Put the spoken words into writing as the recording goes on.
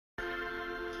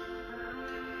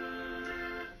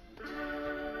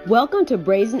Welcome to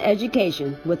Brazen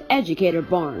Education with Educator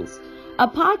Barnes, a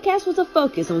podcast with a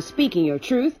focus on speaking your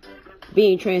truth,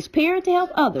 being transparent to help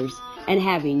others, and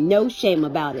having no shame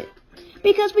about it.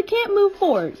 Because we can't move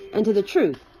forward until the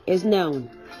truth is known.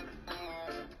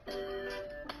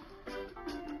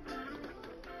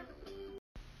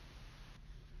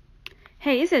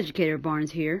 Hey, it's Educator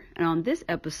Barnes here, and on this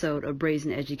episode of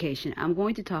Brazen Education, I'm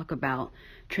going to talk about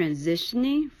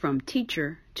transitioning from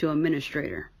teacher to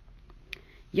administrator.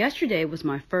 Yesterday was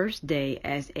my first day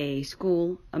as a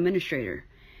school administrator,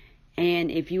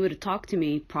 and if you would have talked to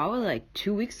me probably like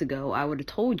 2 weeks ago, I would have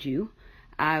told you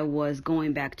I was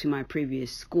going back to my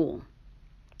previous school.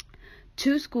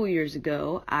 2 school years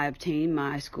ago, I obtained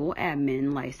my school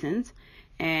admin license,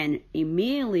 and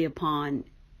immediately upon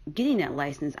getting that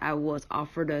license, I was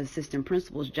offered an assistant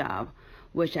principal's job,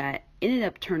 which I ended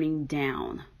up turning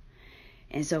down.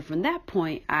 And so from that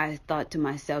point, I thought to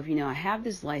myself, I have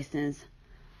this license.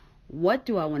 What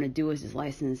do I want to do with this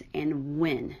license and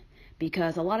when?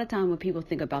 Because a lot of time when people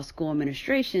think about school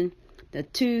administration, the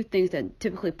two things that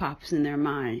typically pops in their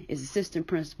mind is assistant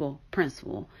principal,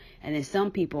 and then some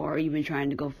people are even trying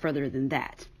to go further than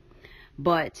that.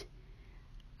 But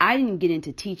I didn't get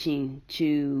into teaching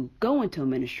to go into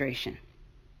administration.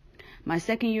 My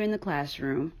second year in the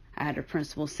classroom, I had a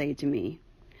principal say to me,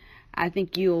 "I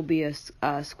think you'll be a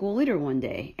school leader one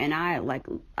day." And I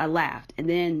laughed. And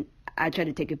then I tried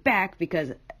to take it back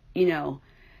because, it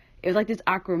was like this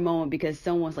awkward moment because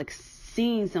someone's like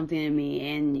seeing something in me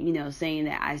and, saying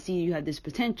that I see you have this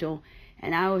potential.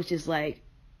 And I was just like,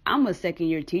 I'm a second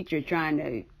year teacher trying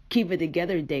to keep it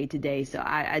together day to day. So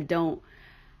I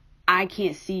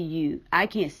can't see you. I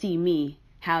can't see me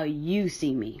how you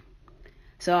see me.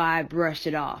 So I brushed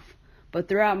it off. But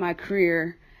throughout my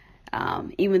career,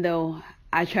 even though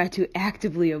I tried to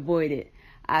actively avoid it,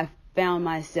 I found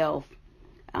myself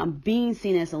being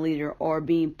seen as a leader or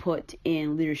being put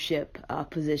in leadership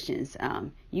positions.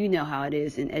 You know how it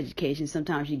is in education.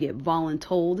 Sometimes you get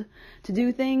voluntold to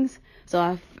do things. So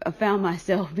I found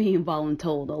myself being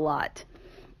voluntold a lot.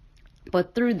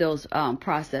 But through those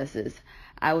processes,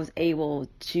 I was able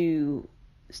to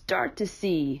start to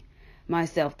see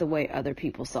myself the way other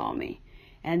people saw me.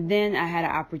 And then I had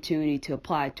an opportunity to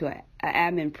apply to an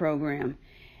admin program.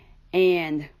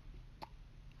 And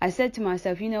I said to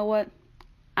myself, you know what?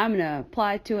 I'm going to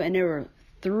apply to it. And there were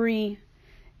 3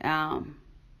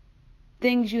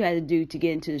 things you had to do to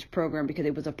get into this program because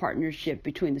it was a partnership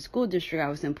between the school district I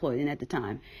was employed in at the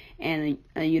time and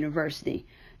a university.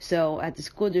 So at the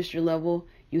school district level,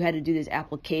 you had to do this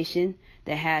application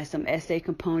that has some essay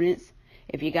components.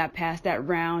 If you got past that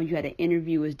round, you had an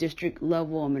interview with district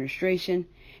level administration.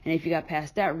 And if you got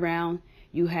past that round,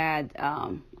 you had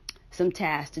some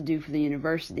tasks to do for the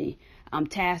university.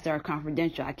 Tasks that are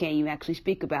confidential. I can't even actually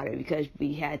speak about it because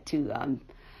we had to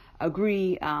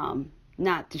agree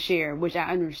not to share, which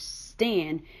I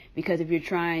understand because if you're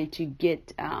trying to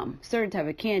get certain type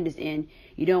of candidates in,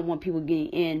 you don't want people getting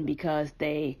in because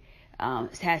they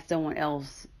had someone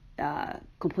else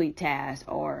complete tasks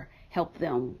or help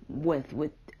them with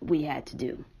what we had to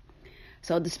do.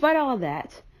 So despite all of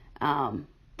that, I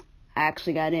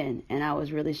actually got in, and I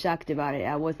was really shocked about it.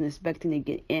 I wasn't expecting to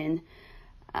get in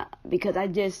because I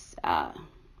just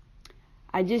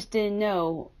didn't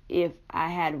know if I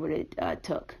had what it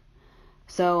took.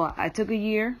 So I took a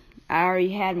year. I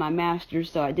already had my master's,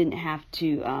 so I didn't have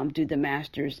to do the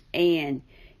master's and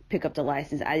pick up the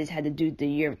license. I just had to do the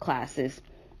year of classes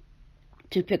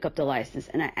to pick up the license,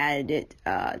 and I added it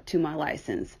to my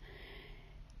license.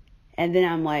 And then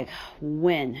I'm like,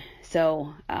 when?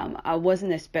 So I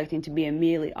wasn't expecting to be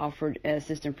immediately offered an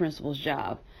assistant principal's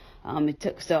job. I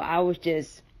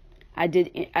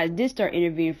did start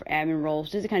interviewing for admin roles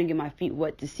just to kind of get my feet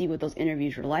wet to see what those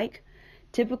interviews were like.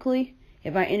 Typically,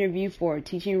 if I interview for a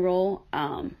teaching role,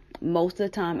 most of the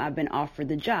time I've been offered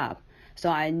the job. So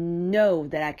I know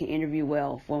that I can interview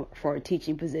well for a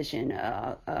teaching position,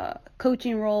 a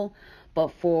coaching role,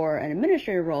 but for an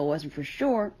administrative role, I wasn't for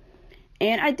sure.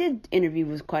 And I did interview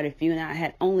with quite a few, and I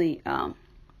had only,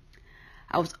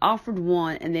 I was offered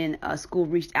one, and then a school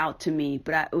reached out to me,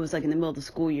 but it was like in the middle of the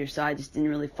school year, so I just didn't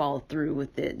really follow through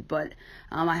with it. But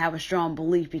I have a strong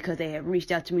belief because they had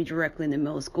reached out to me directly in the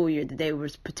middle of the school year that they were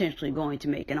potentially going to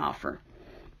make an offer.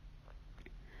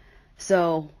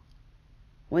 So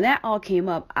when that all came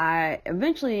up, I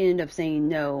eventually ended up saying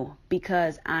no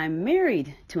because I'm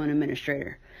married to an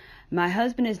administrator. My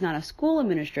husband is not a school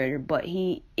administrator, but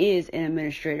he is an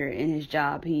administrator in his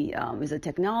job. He is a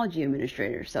technology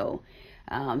administrator, so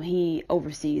he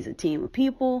oversees a team of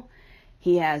people.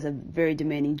 He has a very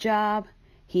demanding job.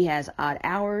 he has odd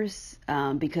hours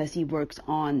because he works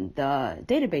on the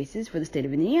databases for the state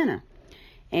of Indiana.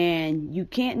 And you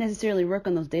can't necessarily work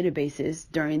on those databases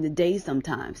during the day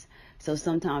sometimes. So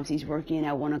sometimes he's working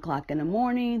at 1 o'clock in the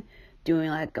morning, doing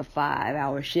like a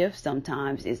 5-hour shift.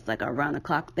 Sometimes it's like a round the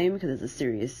clock thing because it's a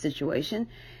serious situation.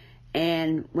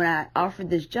 And when I offered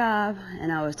this job and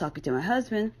I was talking to my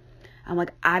husband, I'm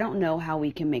like, I don't know how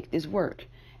we can make this work.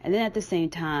 And then at the same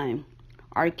time,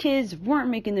 our kids weren't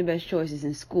making the best choices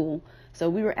in school. So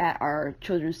we were at our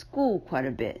children's school quite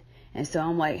a bit. And so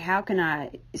I'm like, how can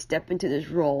I step into this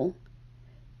role,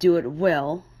 do it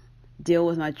well, deal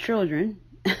with my children,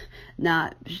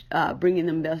 not bringing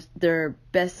them their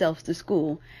best selves to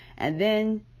school, and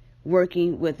then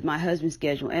working with my husband's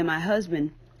schedule. And my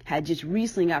husband had just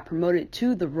recently got promoted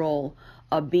to the role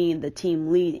of being the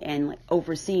team lead and like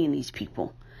overseeing these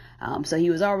people. So he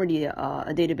was already a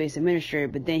database administrator,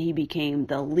 but then he became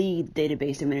the lead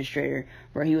database administrator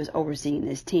where he was overseeing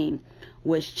this team,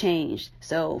 which changed.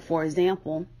 So, for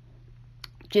example,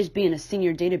 just being a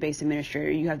senior database administrator,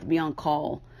 you have to be on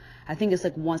call. I think it's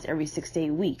like once every 6 to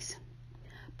 8 weeks.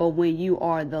 But when you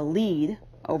are the lead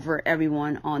over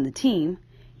everyone on the team,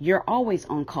 you're always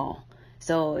on call.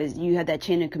 So you have that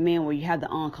chain of command where you have the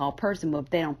on-call person, but if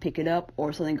they don't pick it up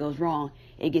or something goes wrong,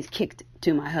 it gets kicked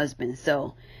to my husband.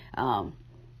 So kind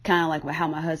of like how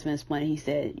my husband explained, he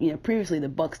said, previously the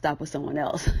buck stopped with someone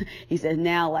else. He said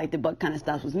now like the buck kind of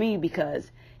stops with me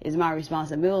because it's my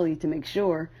responsibility to make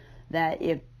sure that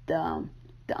if the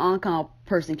on-call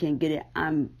person can get it,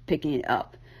 I'm picking it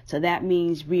up. So that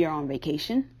means we are on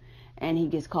vacation and he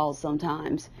gets called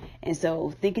sometimes. And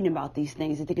so thinking about these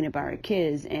things and thinking about our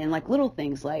kids and like little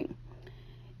things like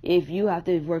if you have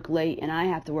to work late and I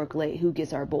have to work late, who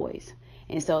gets our boys?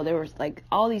 And so there was like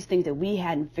all these things that we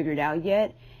hadn't figured out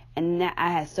yet. And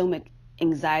I had so much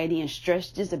anxiety and stress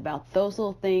just about those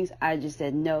little things. I just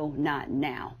said, no, not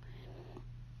now.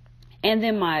 And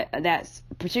then that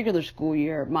particular school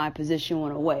year, my position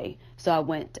went away. So I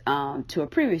went to a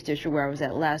previous district where I was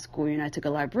at last school year and I took a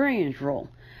librarian's role,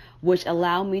 which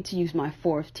allowed me to use my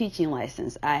 4th teaching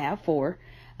license. I have 4.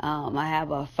 I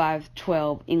have a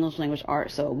 512 English language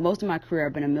arts. So most of my career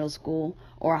I've been a middle school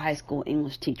or a high school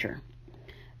English teacher.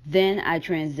 Then I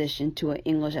transitioned to an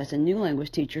English as a new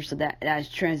language teacher. So that I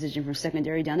transitioned from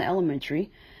secondary down to elementary.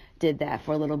 Did that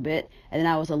for a little bit. And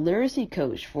then I was a literacy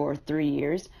coach for 3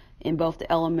 years in both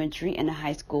the elementary and the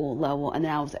high school level. And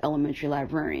then I was an elementary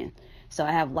librarian. So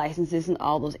I have licenses in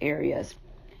all those areas.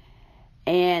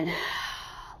 And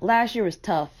last year was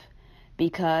tough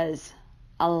because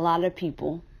a lot of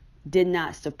people did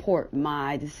not support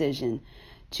my decision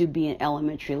to be an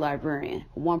elementary librarian.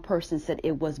 One person said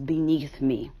it was beneath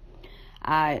me.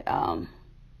 I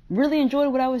really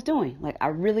enjoyed what I was doing. Like I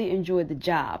really enjoyed the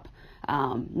job.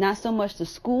 Not so much the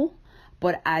school,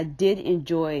 but I did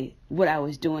enjoy what I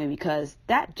was doing because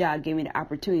that job gave me the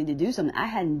opportunity to do something I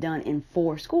hadn't done in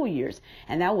 4 school years.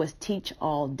 And that was teach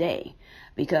all day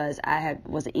because I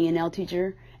was an E&L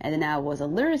teacher and then I was a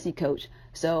literacy coach.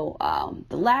 So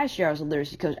the last year I was a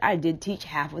literacy coach, I did teach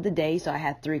half of the day. So I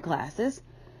had 3 classes.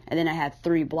 And then I had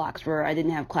 3 blocks where I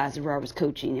didn't have classes where I was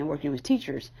coaching and working with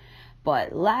teachers.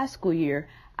 But last school year,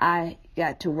 I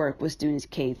got to work with students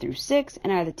K through 6,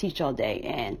 and I had to teach all day.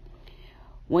 And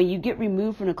when you get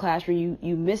removed from the classroom,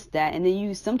 you miss that. And then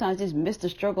you sometimes just miss the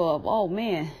struggle of, oh,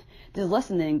 man, this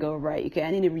lesson didn't go right. Okay,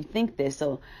 I need to rethink this.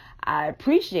 So I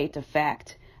appreciate the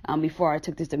fact before I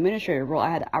took this administrative role,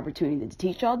 I had the opportunity to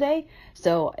teach all day.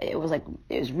 So it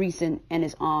was recent and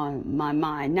it's on my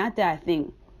mind. Not that I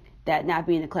think that not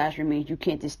being in the classroom means you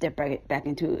can't just step back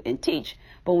into it and teach.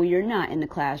 But when you're not in the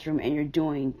classroom and you're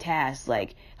doing tasks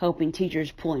like helping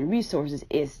teachers pulling resources,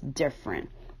 it's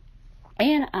different.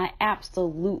 And I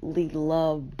absolutely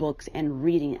love books and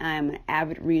reading. I am an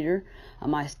avid reader.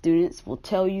 My students will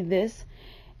tell you this.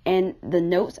 And the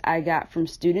notes I got from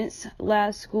students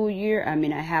last school year,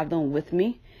 I have them with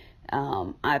me.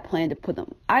 I plan to put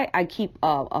them. I keep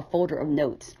a folder of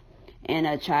notes. And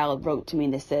a child wrote to me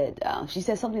that said, she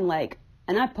said something like,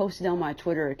 and I posted on my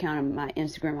Twitter account and my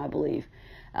Instagram, I believe.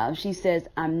 She says,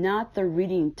 I'm not the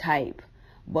reading type,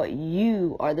 but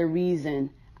you are the reason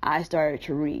I started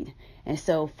to read. And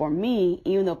so for me,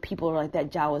 even though people are like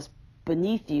that job was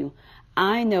beneath you,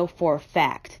 I know for a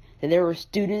fact that there were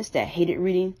students that hated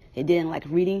reading, they didn't like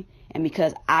reading. And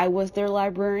because I was their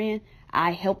librarian,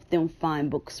 I helped them find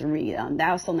books to read.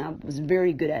 That was something I was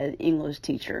very good at as an English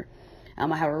teacher.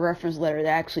 I have a reference letter that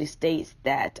actually states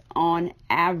that on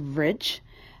average,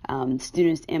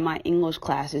 students in my English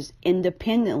classes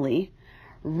independently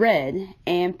read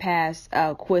and passed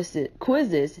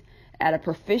quizzes at a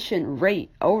proficient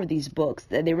rate over these books,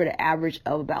 that they were the average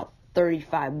of about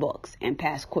 35 books and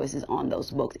pass quizzes on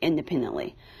those books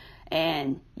independently.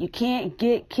 And you can't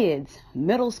get kids,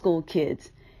 middle school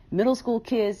kids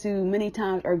who many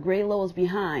times are grade levels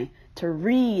behind, to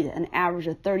read an average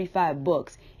of 35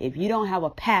 books if you don't have a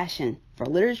passion for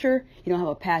literature, you don't have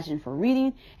a passion for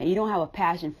reading, and you don't have a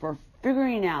passion for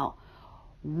figuring out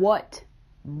what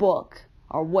book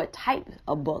or what type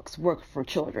of books work for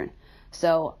children.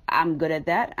 So I'm good at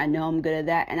that. I know I'm good at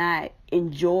that. And I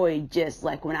enjoy just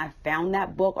like when I found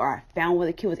that book or I found what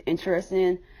the kid was interested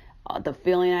in, the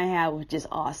feeling I had was just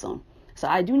awesome. So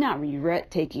I do not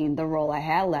regret taking the role I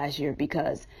had last year,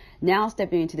 because now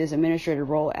stepping into this administrative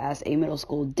role as a middle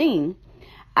school dean,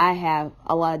 I have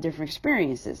a lot of different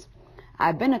experiences.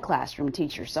 I've been a classroom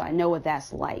teacher, so I know what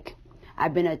that's like.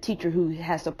 I've been a teacher who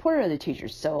has supported other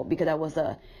teachers. So because I was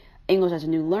a English as a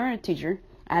new learner teacher,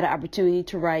 I had an opportunity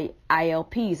to write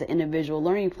ILPs, an individual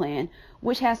learning plan,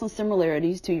 which has some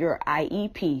similarities to your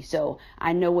IEP. So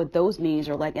I know what those meetings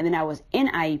are like. And then I was in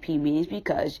IEP meetings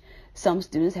because some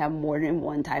students have more than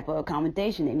one type of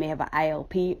accommodation. They may have an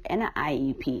ILP and an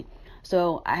IEP.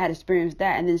 So I had experience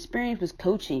that. And then experience was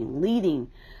coaching,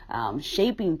 leading,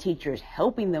 shaping teachers,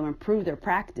 helping them improve their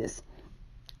practice.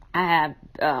 I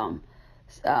have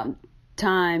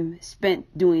time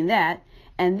spent doing that.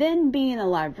 And then being a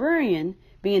librarian,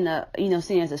 being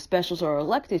seen as a specialist or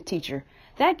elective teacher,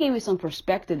 that gave me some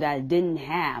perspective that I didn't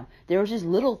have. There was just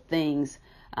little things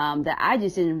that I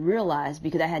just didn't realize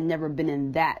because I had never been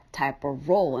in that type of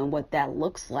role and what that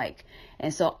looks like.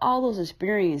 And so all those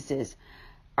experiences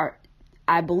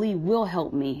I believe will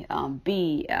help me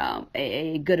be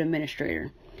a good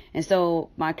administrator. And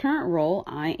so my current role,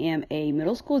 I am a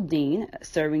middle school dean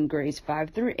serving grades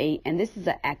 5 through 8. And this is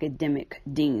an academic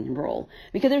dean role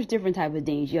because there's different types of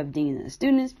deans. You have dean of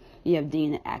students, you have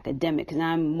dean of academics, and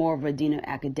I'm more of a dean of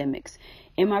academics.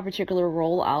 In my particular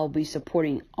role, I'll be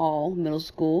supporting all middle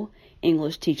school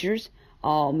English teachers,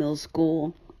 all middle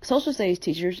school social studies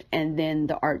teachers, and then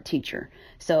the art teacher.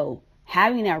 So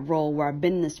having that role where I've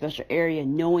been in a special area,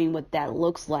 knowing what that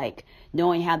looks like,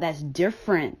 knowing how that's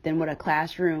different than what a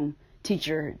classroom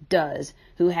teacher does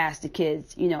who has the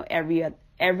kids,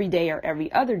 every day or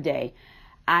every other day,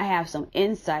 I have some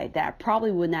insight that I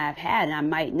probably would not have had, and I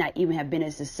might not even have been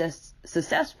as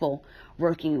successful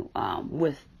working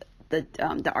with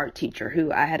the art teacher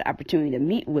who I had the opportunity to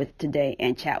meet with today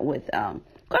and chat with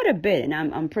quite a bit, and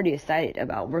I'm pretty excited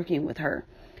about working with her.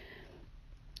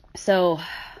 So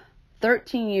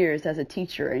 13 years as a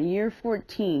teacher, and year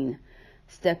 14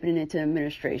 stepping into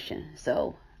administration.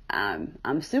 So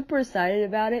I'm super excited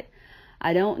about it.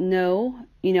 I don't know,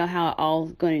 how it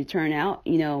all's going to turn out.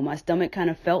 My stomach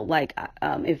kind of felt like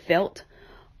it felt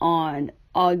on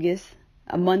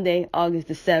Monday, August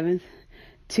the 7th,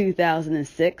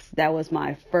 2006. That was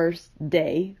my first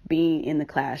day being in the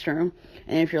classroom.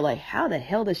 And if you're like, how the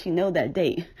hell does she know that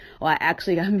date? Well, I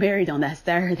actually got married on that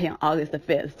Saturday on August the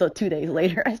 5th. So 2 days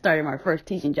later, I started my first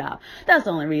teaching job. That's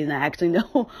the only reason I actually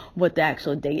know what the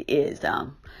actual date is.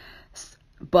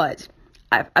 But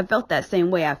I felt that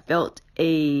same way. I felt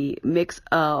a mix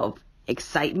of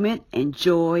excitement and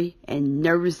joy and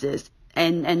nervousness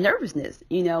and nervousness,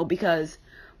 because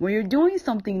when you're doing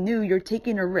something new, you're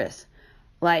taking a risk.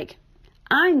 Like,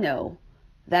 I know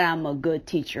that I'm a good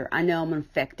teacher. I know I'm an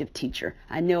effective teacher.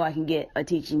 I know I can get a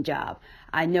teaching job.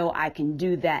 I know I can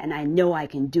do that, and I know I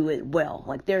can do it well.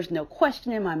 Like, there's no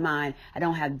question in my mind. I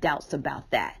don't have doubts about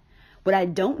that. What I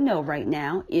don't know right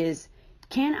now is,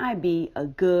 can I be a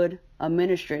good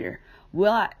administrator? Will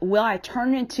I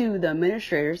turn into the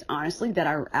administrators, honestly,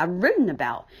 that I've written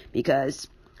about? Because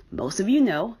most of you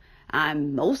know,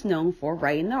 I'm most known for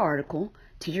writing the article,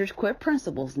 Teachers Quit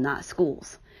Principals, Not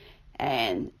Schools.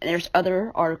 And there's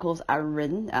other articles I've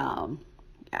written.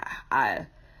 I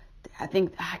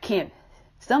think I can't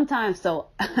sometimes. So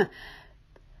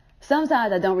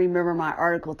sometimes I don't remember my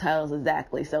article titles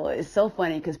exactly. So it's so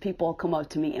funny because people come up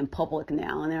to me in public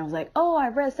now and I was like, oh, I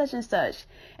read such and such.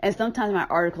 And sometimes my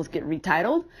articles get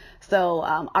retitled. So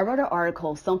I wrote an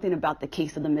article, something about the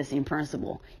case of the missing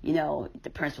principal. The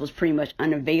principal is pretty much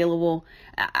unavailable.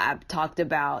 I've talked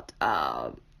about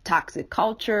toxic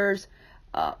cultures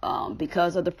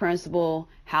because of the principal,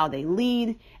 how they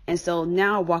lead. And so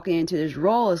now walking into this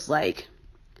role is like,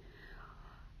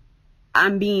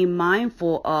 I'm being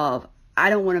mindful of, I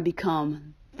don't want to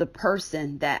become the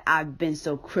person that I've been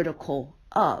so critical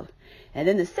of. And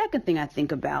then the second thing I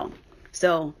think about,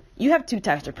 so you have two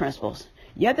types of principals.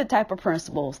 You have the type of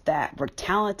principals that were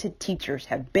talented teachers,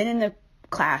 have been in the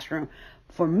classroom.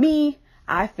 For me,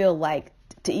 I feel like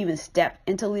to even step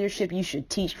into leadership, you should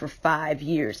teach for 5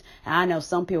 years. And I know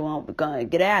some people are going to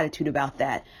get an attitude about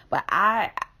that, but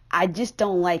I I just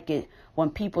don't like it when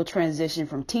people transition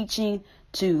from teaching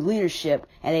to leadership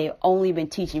and they've only been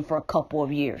teaching for a couple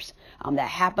of years. That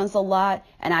happens a lot,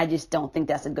 and I just don't think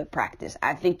that's a good practice.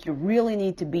 I think you really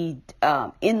need to be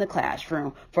in the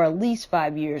classroom for at least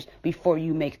 5 years before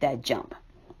you make that jump.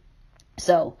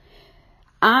 So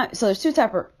there's two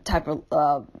type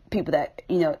of people that,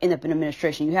 end up in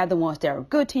administration. You have the ones that are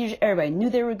good teachers. Everybody knew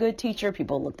they were a good teacher.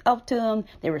 People looked up to them.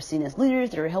 They were seen as leaders.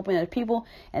 They were helping other people.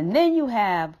 And then you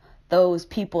have those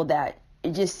people that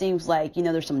it just seems like,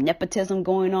 there's some nepotism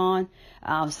going on.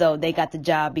 So they got the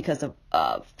job because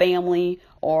of family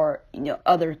or,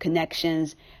 other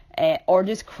connections or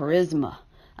just charisma.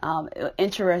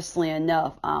 Interestingly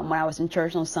enough, when I was in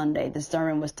church on Sunday, the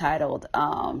sermon was titled,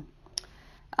 it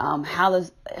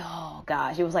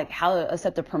was like how to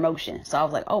accept a promotion. So I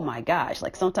was like, oh my gosh,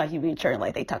 like sometimes you be in church,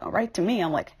 like they talking right to me.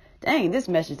 I'm like, dang, this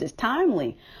message is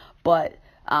timely. But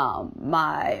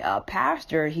my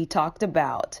pastor, he talked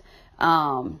about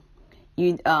how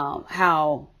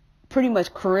pretty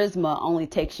much charisma only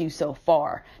takes you so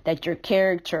far, that your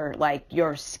character, like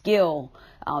your skill,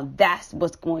 that's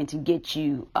what's going to get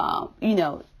you,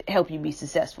 help you be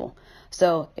successful.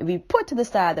 So if we put to the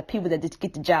side the people that just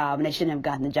get the job and they shouldn't have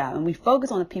gotten the job, and we focus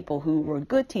on the people who were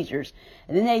good teachers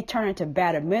and then they turn into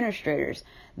bad administrators,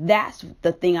 that's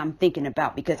the thing I'm thinking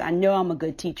about, because I know I'm a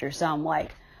good teacher. So I'm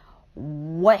like,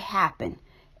 what happened?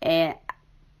 And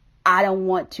I don't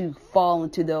want to fall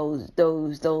into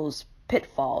those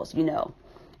pitfalls,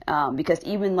 because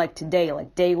even like today,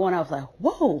 like day one, I was like,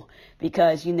 whoa,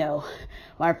 because,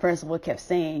 my principal kept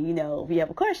saying, if you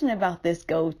have a question about this,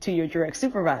 go to your direct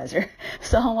supervisor.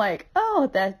 So I'm like, oh,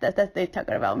 that's they're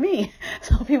talking about me.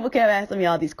 So people kept asking me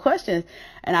all these questions,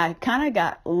 and I kind of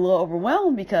got a little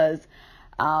overwhelmed because,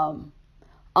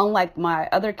 unlike my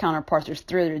other counterparts, there's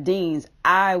 3 other deans,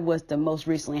 I was the most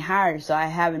recently hired, so I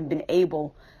haven't been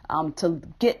able to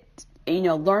get,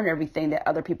 learn everything that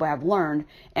other people have learned.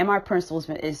 And my principal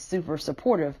is super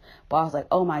supportive. But I was like,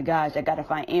 oh my gosh, I got to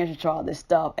find answers to all this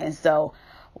stuff. And so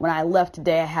when I left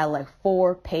today, I had like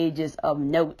 4 pages of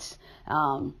notes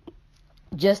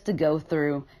just to go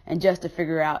through and just to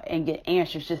figure out and get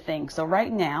answers to things. So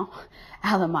right now,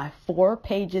 out of my 4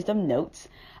 pages of notes,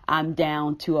 I'm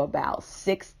down to about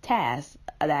 6 tasks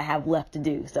that I have left to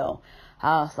do. So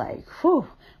I was like, whew,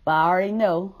 but I already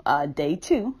know day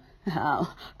 2, I'm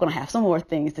going to have some more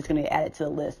things that's going to get added to the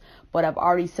list. But I've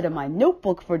already set up my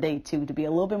notebook for day 2 to be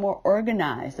a little bit more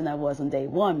organized than I was on day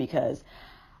 1, because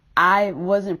I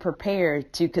wasn't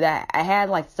prepared to, because I had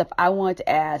like stuff I wanted to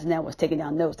ask, and I was taking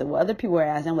down notes that what other people were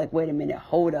asking. I'm like, wait a minute,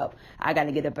 hold up. I got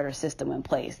to get a better system in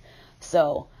place.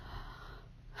 So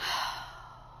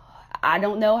I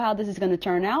don't know how this is going to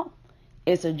turn out.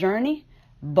 It's a journey,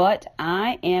 but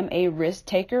I am a risk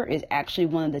taker is actually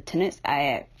one of the tenets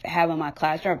I have in my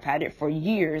classroom. I've had it for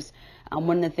years.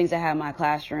 One of the things I have in my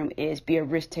classroom is be a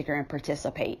risk taker and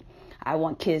participate. I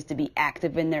want kids to be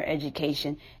active in their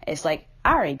education. It's like,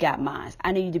 I already got mine.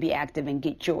 I need you to be active and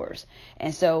get yours.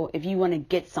 And so if you want to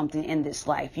get something in this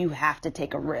life, you have to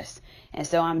take a risk. And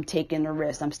so I'm taking a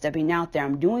risk. I'm stepping out there.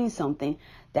 I'm doing something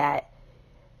that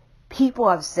people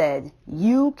have said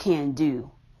you can do.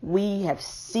 We have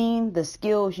seen the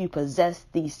skills. You possess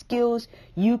these skills.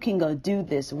 You can go do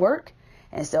this work.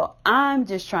 And so I'm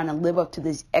just trying to live up to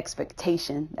this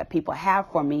expectation that people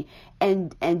have for me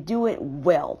and do it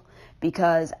well.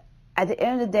 Because at the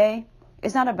end of the day,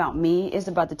 it's not about me. It's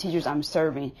about the teachers I'm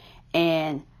serving.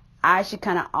 And I should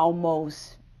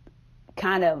almost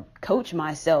coach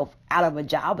myself out of a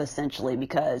job, essentially,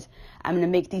 because I'm going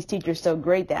to make these teachers so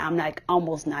great that I'm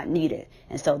almost not needed.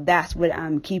 And so that's what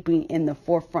I'm keeping in the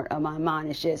forefront of my mind.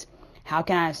 It's just, how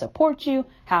can I support you?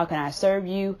 How can I serve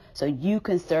you so you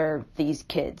can serve these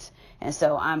kids? And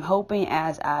so I'm hoping,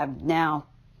 as I've now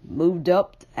moved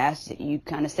up, as you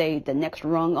say, the next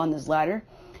rung on this ladder,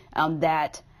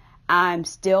 that I'm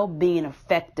still being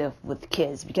effective with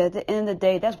kids, because at the end of the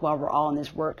day, that's why we're all in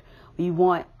this work. We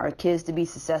want our kids to be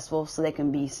successful so they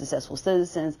can be successful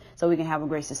citizens, so we can have a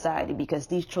great society, because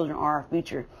these children are our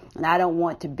future. And I don't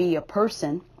want to be a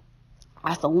person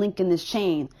as a link in this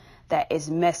chain that is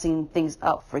messing things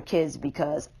up for kids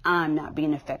because I'm not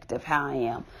being effective how I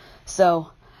am.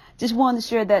 So just wanted to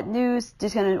share that news.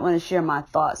 Just want to share my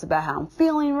thoughts about how I'm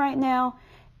feeling right now.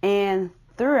 And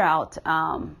throughout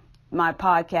my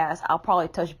podcast, I'll probably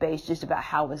touch base just about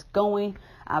how it's going.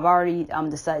 I've already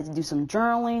decided to do some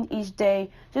journaling each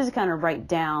day, just to write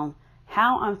down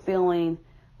how I'm feeling,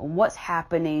 what's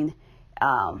happening,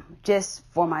 just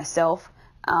for myself.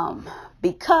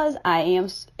 Because I am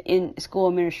in school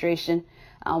administration,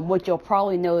 what you'll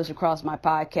probably notice across my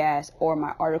podcast or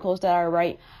my articles that I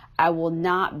write, I will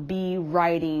not be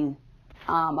writing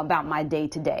about my day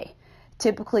to day.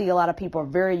 Typically, a lot of people are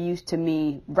very used to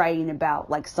me writing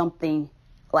about like something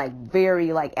like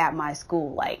very like at my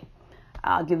school. Like,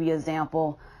 I'll give you an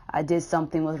example. I did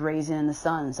something with Raising in the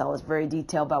Sun, so I was very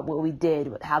detailed about what we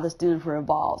did, how the students were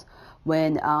involved.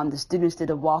 When the students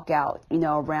did a walkout,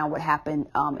 around what happened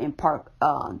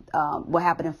what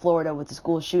happened in Florida with the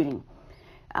school shooting.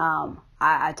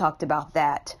 I talked about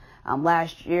that.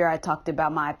 Last year, I talked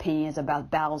about my opinions about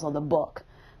Battles of the Book.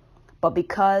 But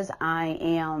because I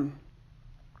am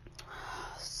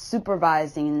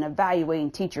supervising and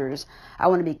evaluating teachers, I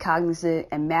want to be cognizant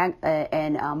and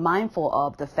mindful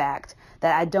of the fact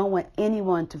that I don't want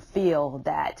anyone to feel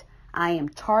that I am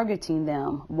targeting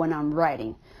them when I'm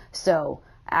writing. So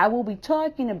I will be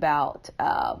talking about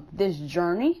this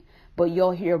journey, but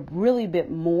you'll hear really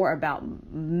bit more about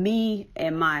me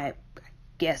and my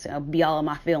it'll be all of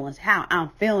my feelings, how I'm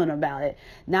feeling about it,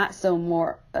 not so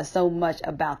much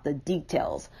about the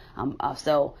details.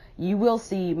 So you will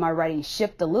see my writing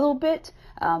shift a little bit,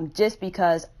 just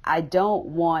because I don't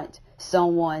want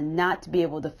someone not to be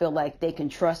able to feel like they can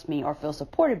trust me or feel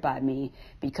supported by me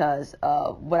because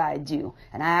of what I do.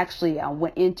 And I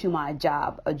went into my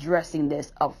job addressing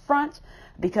this up front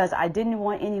because I didn't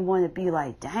want anyone to be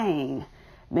like, dang,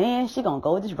 man, she gonna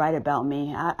go just write about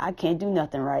me. I can't do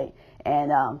nothing right.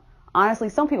 And honestly,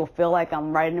 some people feel like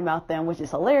I'm writing about them, which is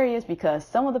hilarious because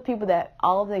some of the people that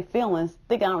all of their feelings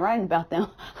think I'm writing about them,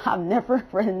 I've never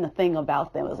written a thing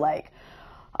about them. It's like,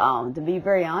 to be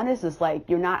very honest, it's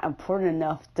like you're not important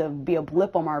enough to be a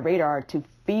blip on my radar to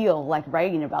feel like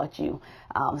writing about you.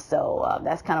 So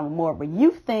that's kind of more of a you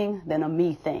thing than a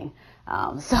me thing.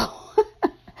 And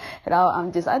I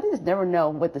just never know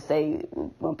what to say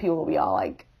when people will be all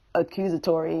like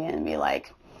accusatory and be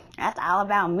like, that's all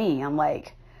about me. I'm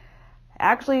like,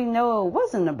 actually, no, it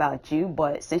wasn't about you.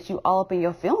 But since you all up in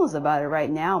your feelings about it right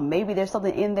now, maybe there's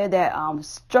something in there that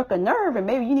struck a nerve and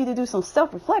maybe you need to do some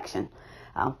self-reflection.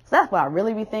 So that's what I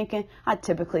really be thinking. I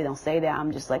typically don't say that.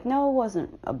 I'm just like, no, it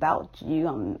wasn't about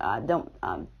you. I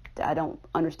don't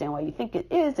understand why you think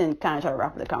it is, and kind of try to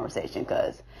wrap up the conversation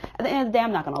because at the end of the day,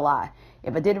 I'm not going to lie.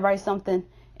 If I did write something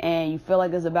and you feel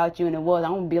like it's about you and it was,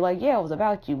 I'm going to be like, yeah, it was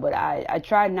about you. But I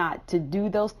try not to do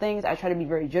those things. I try to be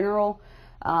very general,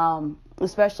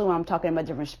 especially when I'm talking about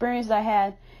different experiences I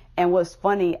had. And what's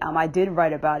funny, I did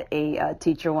write about a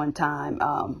teacher one time.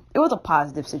 It was a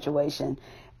positive situation.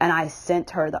 And I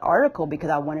sent her the article because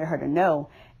I wanted her to know.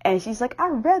 And she's like, I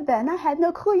read that and I had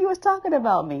no clue you was talking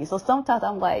about me. So sometimes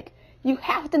I'm like, you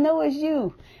have to know it's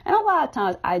you. And a lot of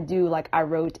times I do, like I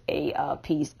wrote a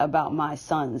piece about my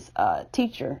son's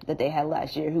teacher that they had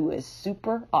last year who is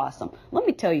super awesome. Let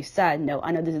me tell you, side note,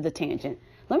 I know this is a tangent.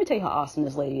 Let me tell you how awesome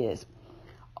this lady is.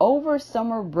 Over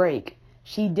summer break,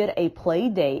 she did a play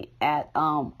date at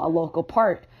a local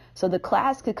park. So the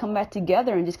class could come back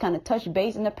together and just kind of touch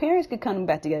base, and the parents could come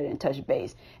back together and touch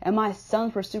base. And my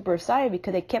sons were super excited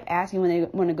because they kept asking when they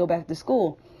want to go back to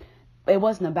school. It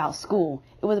wasn't about school.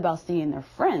 It was about seeing their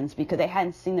friends because they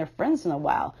hadn't seen their friends in a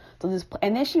while.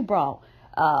 And then she brought,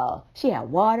 she had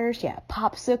water, she had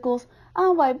popsicles.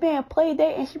 I'm like, man, play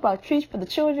date. And she brought treats for the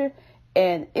children.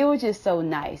 And it was just so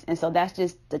nice. And so that's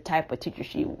just the type of teacher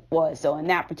she was. So in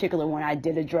that particular one, I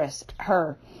did address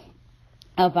her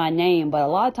by name, but a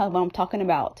lot of times when I'm talking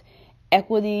about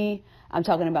equity, I'm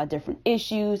talking about different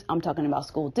issues, I'm talking about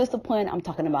school discipline, I'm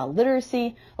talking about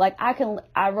literacy. Like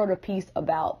I wrote a piece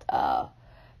about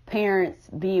parents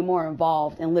being more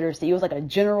involved in literacy. It was like a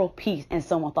general piece and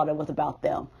someone thought it was about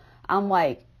them. I'm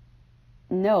like,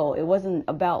 no, it wasn't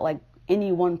about like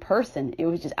any one person.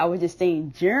 I was just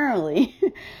saying generally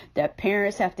that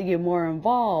parents have to get more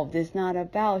involved. It's not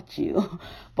about you.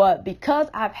 But because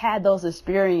I've had those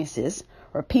experiences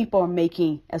where people are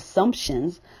making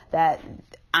assumptions that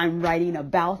I'm writing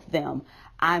about them,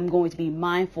 I'm going to be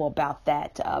mindful about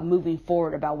that moving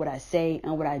forward about what I say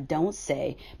and what I don't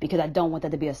say, because I don't want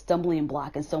that to be a stumbling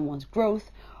block in someone's growth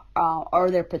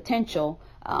or their potential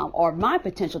or my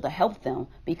potential to help them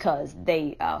because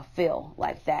they feel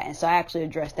like that. And so I actually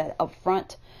addressed that up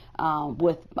front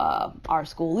with our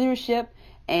school leadership,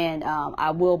 and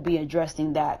I will be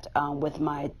addressing that with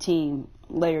my team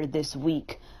later this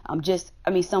week.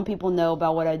 Some people know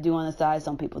about what I do on the side.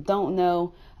 Some people don't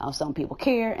know. Some people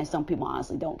care, and some people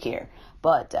honestly don't care.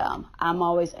 But I'm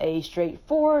always a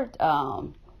straightforward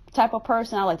type of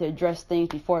person. I like to address things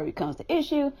before it becomes the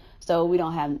issue, so we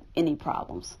don't have any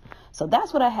problems. So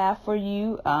that's what I have for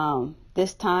you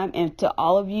this time, and to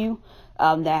all of you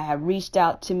that have reached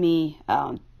out to me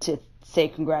to say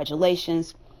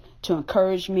congratulations, to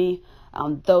encourage me.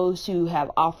 those who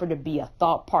have offered to be a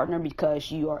thought partner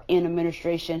because you are in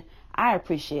administration. I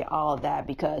appreciate all of that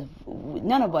because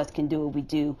none of us can do what we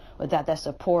do without that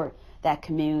support, that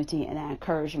community, and that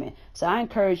encouragement. So I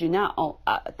encourage you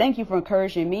thank you for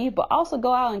encouraging me, but also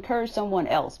go out and encourage someone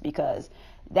else, because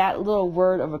that little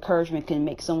word of encouragement can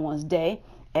make someone's day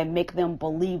and make them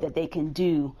believe that they can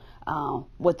do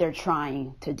what they're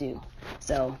trying to do.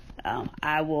 So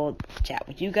I will chat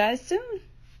with you guys soon.